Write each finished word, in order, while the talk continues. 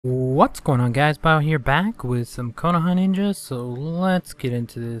What's going on, guys? Bao here, back with some Konoha ninjas. So let's get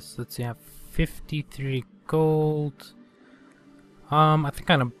into this. Let's see, I have 53 gold. I think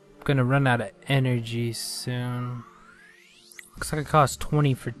I'm gonna run out of energy soon. Looks like it costs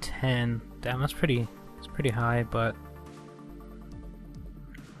 20 for 10. Damn, that's pretty high, but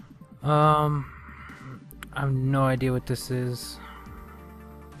I have no idea what this is.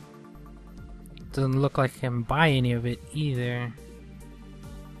 Doesn't look like I can buy any of it either.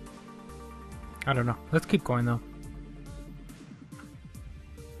 I don't know. Let's keep going though.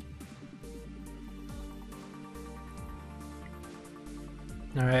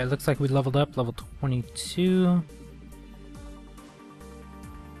 Alright, it looks like we leveled up, level 22.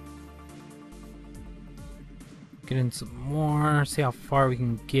 Get in some more, see how far we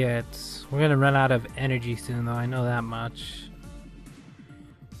can get. We're gonna run out of energy soon though, I know that much.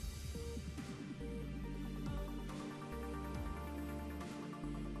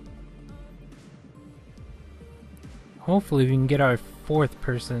 Hopefully we can get our fourth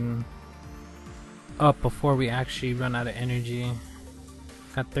person up before we actually run out of energy.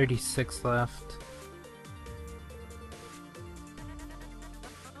 Got 36 left.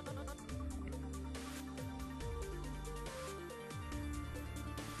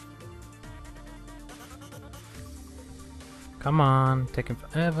 Come on, taking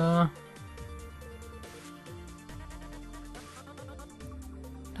forever.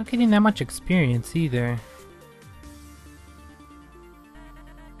 Not getting that much experience either.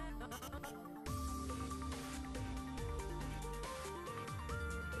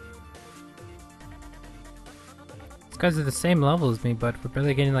 Guys are the same level as me, but we're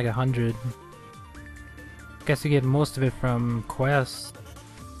barely getting like 100. Guess we get most of it from quests.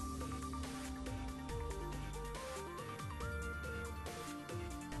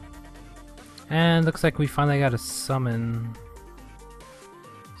 And looks like we finally got a summon.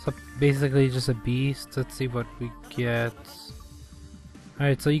 So basically just a beast. Let's see what we get.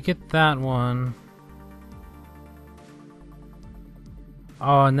 Alright, so you get that one.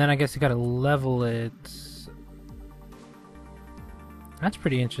 Oh, and then I guess you gotta level it. That's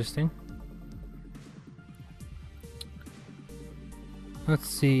pretty interesting. Let's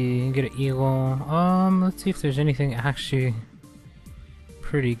see, get an eagle. Let's see if there's anything actually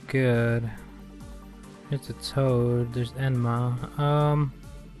pretty good. There's a toad, there's Enma.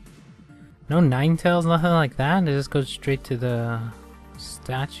 No Ninetales, nothing like that? It just goes straight to the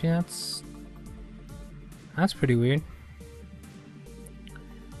statue? That's pretty weird.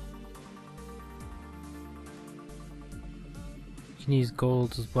 You can use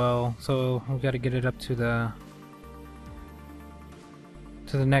gold as well, so we gotta get it up to the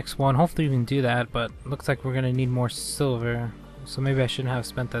next one. Hopefully we can do that, but looks like we're gonna need more silver, so maybe I shouldn't have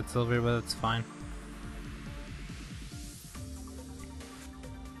spent that silver, but that's fine.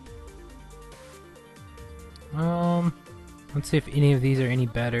 Let's see if any of these are any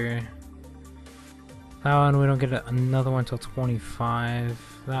better. That one, we don't get another one until 25.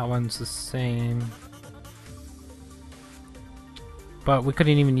 That one's the same. But we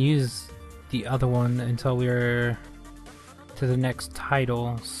couldn't even use the other one until we were to the next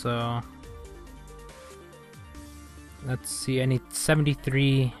title, so let's see, I need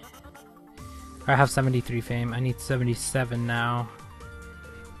 73. I have 73 fame, I need 77 now.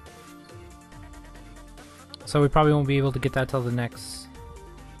 So we probably won't be able to get that till the next.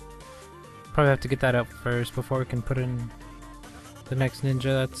 Probably have to get that up first before we can put in the next ninja.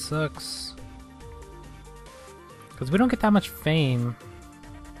 That sucks. Because we don't get that much fame.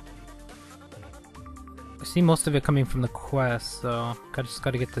 I see most of it coming from the quest, so just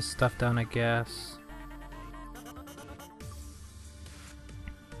gotta get this stuff done, I guess.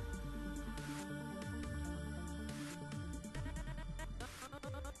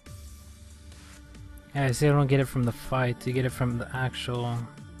 Yeah, I see I don't get it from the fight, you get it from the actual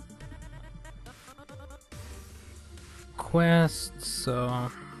quest,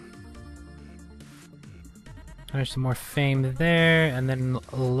 so there's some more fame there, and then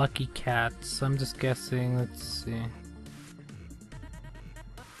lucky cats. I'm just guessing, let's see.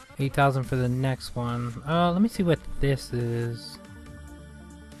 8,000 for the next one. Let me see what this is.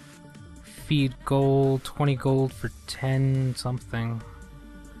 Feed gold, 20 gold for 10 something.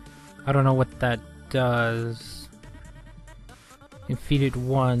 I don't know what that does. You can feed it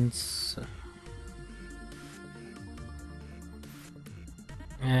once.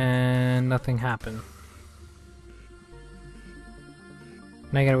 And nothing happened.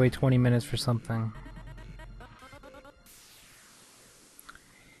 Now I gotta wait 20 minutes for something.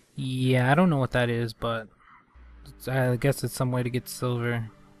 Yeah, I don't know what that is, but I guess it's some way to get silver.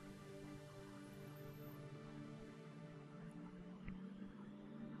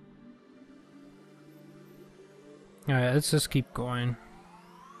 Alright, let's just keep going.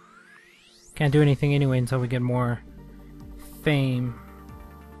 Can't do anything anyway until we get more fame.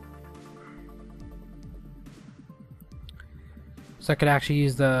 So I could actually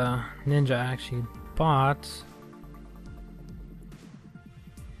use the ninja I actually bought.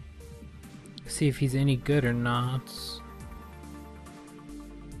 See if he's any good or not.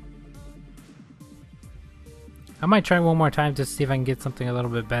 I might try one more time to see if I can get something a little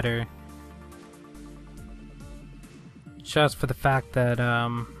bit better. Just for the fact that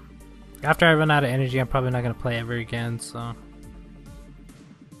after I run out of energy, I'm probably not going to play ever again, so...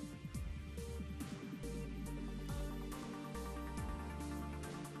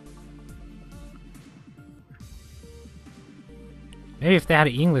 Maybe if they had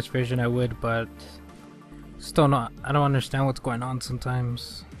an English version I would, but still not. I don't understand what's going on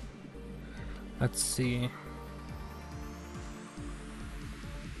sometimes. Let's see.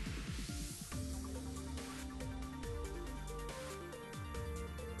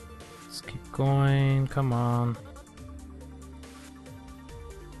 Let's keep going, come on.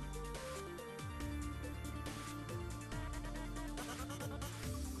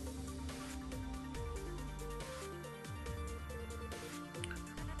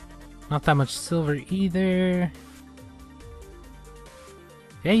 Not that much silver either.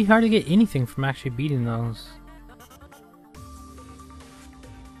 Yeah, you hardly get anything from actually beating those.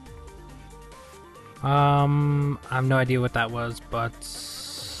 I have no idea what that was, but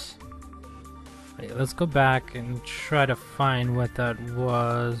wait, let's go back and try to find what that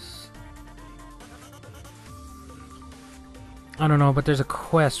was. I don't know, but there's a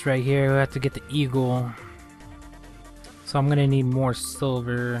quest right here. We have to get the eagle. So I'm gonna need more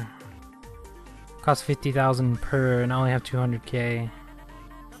silver. Costs 50,000 per, and I only have 200k.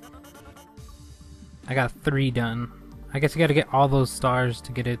 I got 3 done. I guess you gotta get all those stars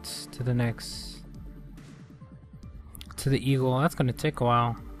to get it to the next... to the eagle. That's gonna take a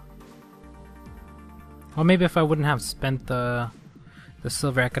while. Well, maybe if I wouldn't have spent the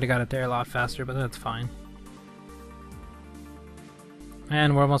silver, I could've got it there a lot faster, but that's fine.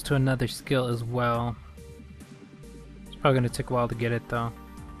 And we're almost to another skill as well. It's probably gonna take a while to get it though.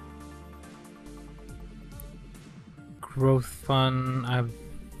 Growth fund, I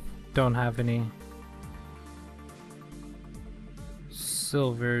don't have any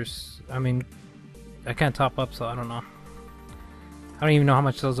silvers. I mean, I can't top up, so I don't know. I don't even know how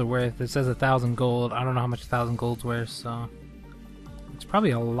much those are worth. It says 1,000 gold. I don't know how much 1,000 gold's worth, so it's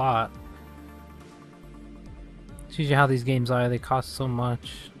probably a lot. It's usually how these games are. They cost so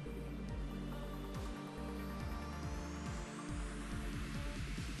much.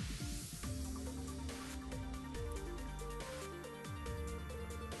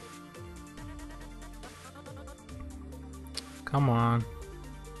 Come on.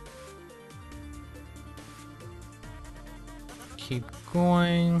 Keep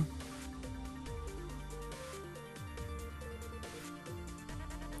going.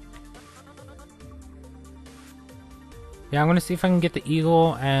 Yeah, I'm gonna see if I can get the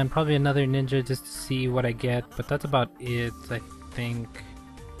eagle and probably another ninja just to see what I get, but that's about it, I think.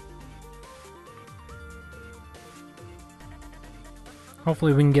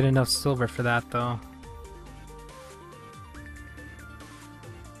 Hopefully we can get enough silver for that though.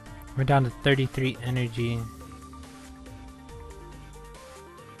 We're down to 33 energy.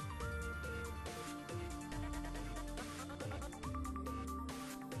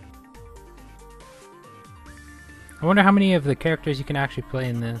 I wonder how many of the characters you can actually play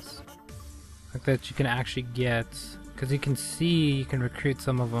in this. Like that you can actually get. Because you can see you can recruit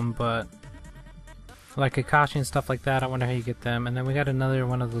some of them, but like Kakashi and stuff like that, I wonder how you get them. And then we got another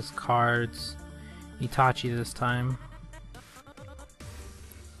one of those cards. Itachi this time.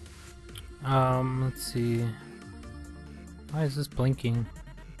 Let's see. Why is this blinking?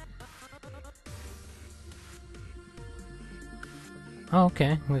 Oh,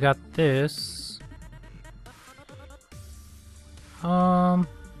 okay, we got this. I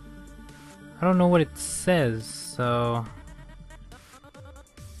don't know what it says, so...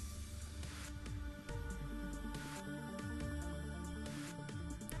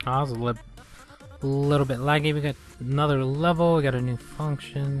 Oh, I was a little bit laggy. We got another level, we got a new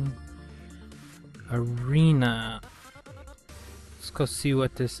function. Arena. Let's go see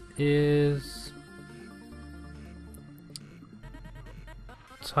what this is.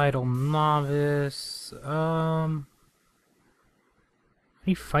 Title novice. How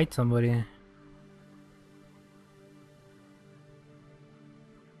do you fight somebody?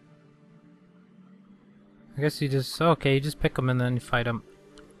 I guess you just, okay, you just pick them and then you fight them.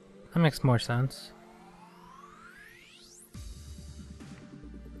 That makes more sense.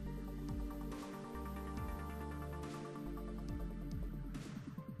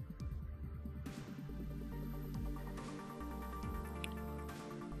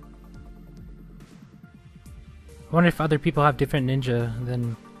 I wonder if other people have different ninja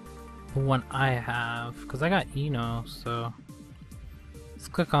than the one I have, because I got Eno, so let's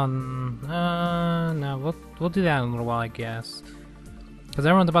click on no, we'll do that in a little while, I guess, because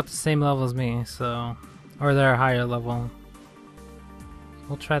everyone's about the same level as me, so, or they're a higher level.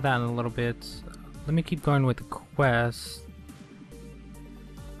 We'll try that in a little bit. Let me keep going with the quest.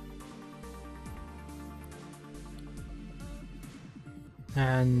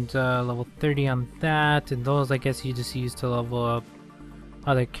 And level 30 on that, and those I guess you just use to level up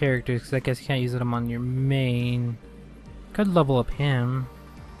other characters, because I guess you can't use them on your main. Could level up him,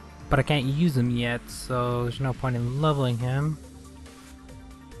 but I can't use him yet, so there's no point in leveling him.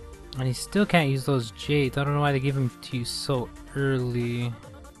 And he still can't use those jades. I don't know why they give them to you so early.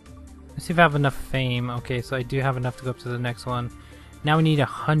 Let's see if I have enough fame. Okay, so I do have enough to go up to the next one. Now we need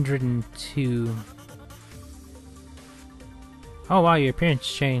 102. Oh wow, your appearance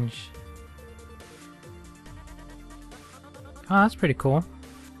changed. Oh, that's pretty cool.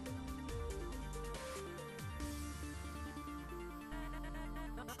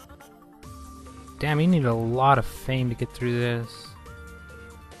 Damn, you need a lot of fame to get through this.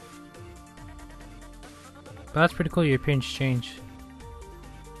 But that's pretty cool, your appearance changed.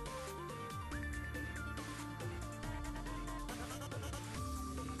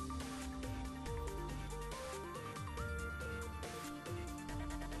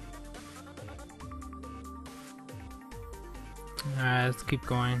 Alright, let's keep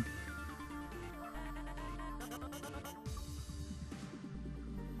going.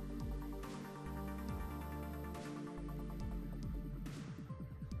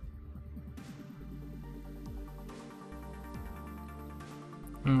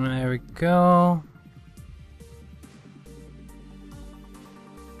 And there we go.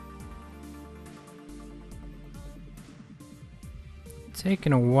 It's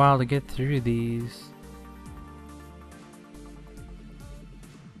taking a while to get through these.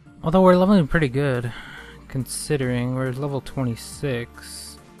 Although we're leveling pretty good, considering we're level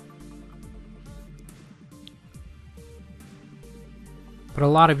 26. But a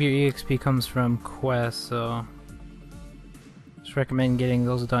lot of your EXP comes from quests, so just recommend getting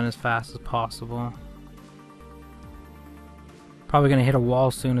those done as fast as possible. Probably gonna hit a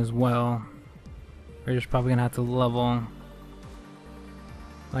wall soon as well. We're just probably gonna have to level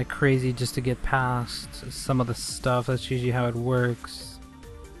like crazy just to get past some of the stuff. That's usually how it works.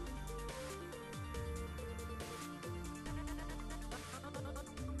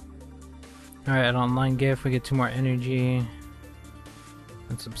 Alright, online gift, we get 2 more energy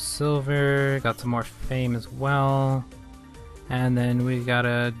and some silver, got some more fame as well, and then we got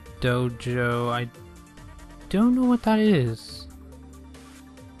a dojo. I don't know what that is,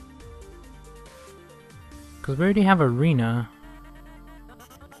 because we already have arena.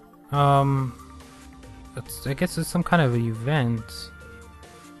 I guess it's some kind of an event.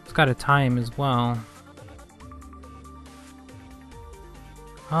 It's got a time as well.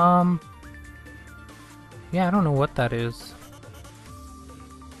 Yeah, I don't know what that is.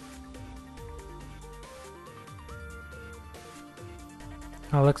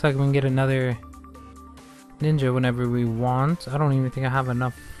 Oh, looks like we can get another ninja whenever we want. I don't even think I have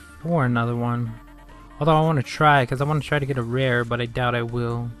enough for another one. Although I want to try, because I want to try to get a rare, but I doubt I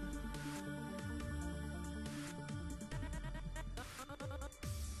will.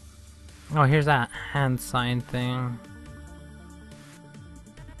 Oh, here's that hand sign thing.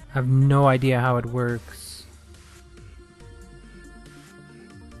 I have no idea how it works.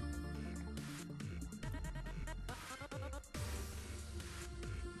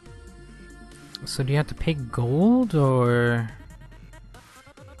 So do you have to pay gold, or...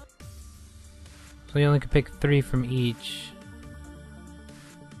 So you only can pick 3 from each.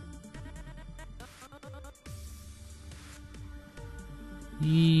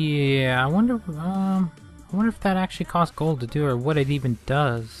 Yeah, I wonder if that actually costs gold to do, or what it even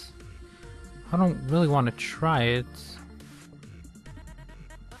does. I don't really want to try it.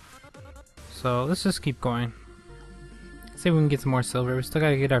 So let's just keep going. See if we can get some more silver. We still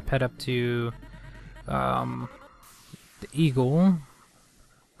gotta get our pet up to the eagle.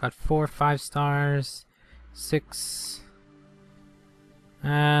 Got 4 5-stars, 6,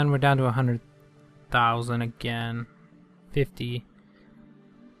 and we're down to 100,000 again. 50.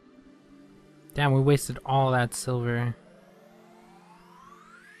 Damn, we wasted all that silver.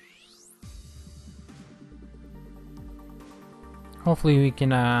 Hopefully we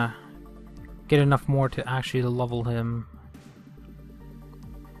can get enough more to actually level him.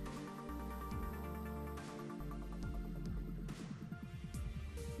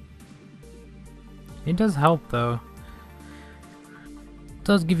 It does help though.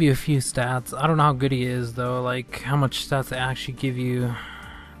 does give you a few stats. I don't know how good he is though, like how much stats they actually give you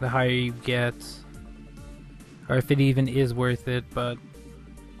the higher you get, or if it even is worth it, but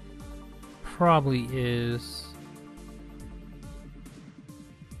probably is.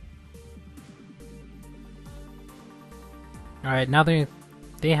 Alright, now they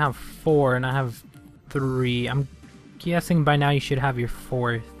have 4 and I have 3. I'm guessing by now you should have your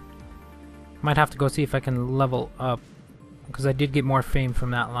 4th. Might have to go see if I can level up, because I did get more fame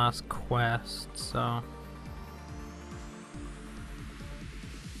from that last quest, so.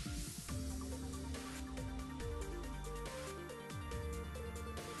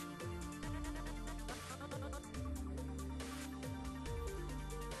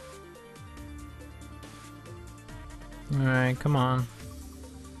 Alright, come on.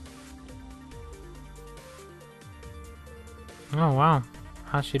 Oh wow,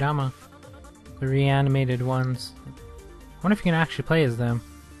 Hashirama. The reanimated ones. I wonder if you can actually play as them,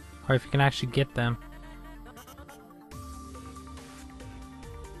 or if you can actually get them.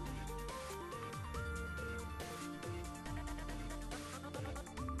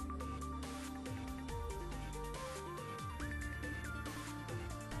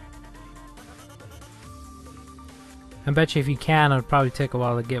 I bet you if you can, it'll probably take a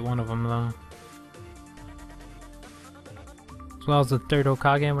while to get one of them though. As well as the 3rd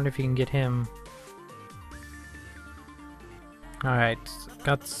Hokage, I wonder if you can get him. Alright,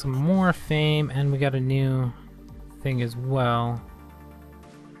 got some more fame, and we got a new thing as well.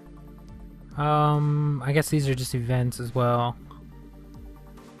 I guess these are just events as well.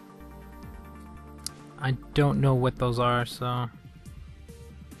 I don't know what those are, so.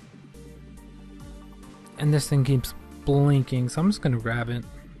 And this thing keeps blinking, so I'm just gonna grab it.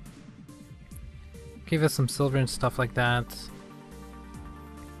 Give us some silver and stuff like that.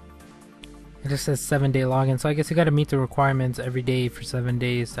 It just says 7-day login, so I guess you gotta meet the requirements every day for 7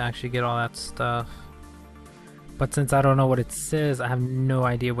 days to actually get all that stuff. But since I don't know what it says, I have no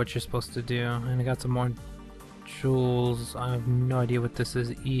idea what you're supposed to do. And I got some more jewels. I have no idea what this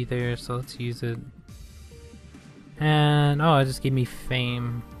is either, so let's use it. And oh, it just gave me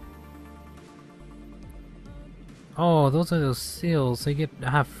fame. Oh, those are those seals, so you get to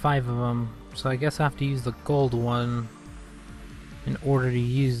have 5 of them. So I guess I have to use the gold one in order to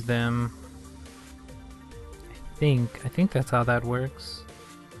use them. I think that's how that works.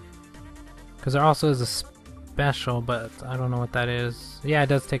 Because there also is a special, but I don't know what that is. Yeah, it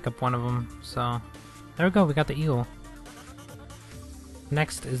does take up one of them, so there we go, we got the eel.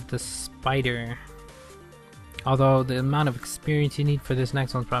 Next is the spider. Although the amount of experience you need for this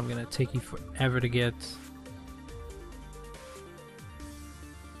next one's probably going to take you forever to get.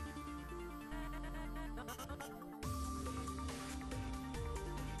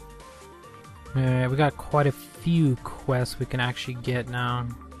 Alright, we got quite a few quests we can actually get now.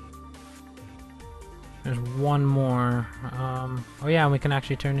 There's one more. Oh yeah, we can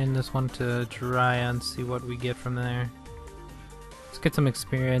actually turn in this one to Jiraiya and see what we get from there. Let's get some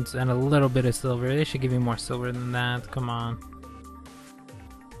experience and a little bit of silver. They should give me more silver than that. Come on.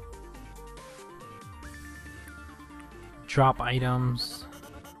 Drop items.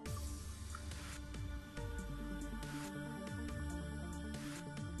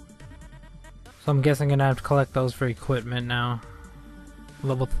 So I'm guessing I'm gonna have to collect those for equipment now.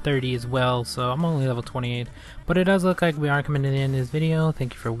 Level 30 as well, so I'm only level 28. But it does look like we are coming to the end of this video.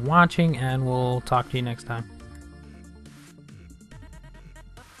 Thank you for watching, and we'll talk to you next time.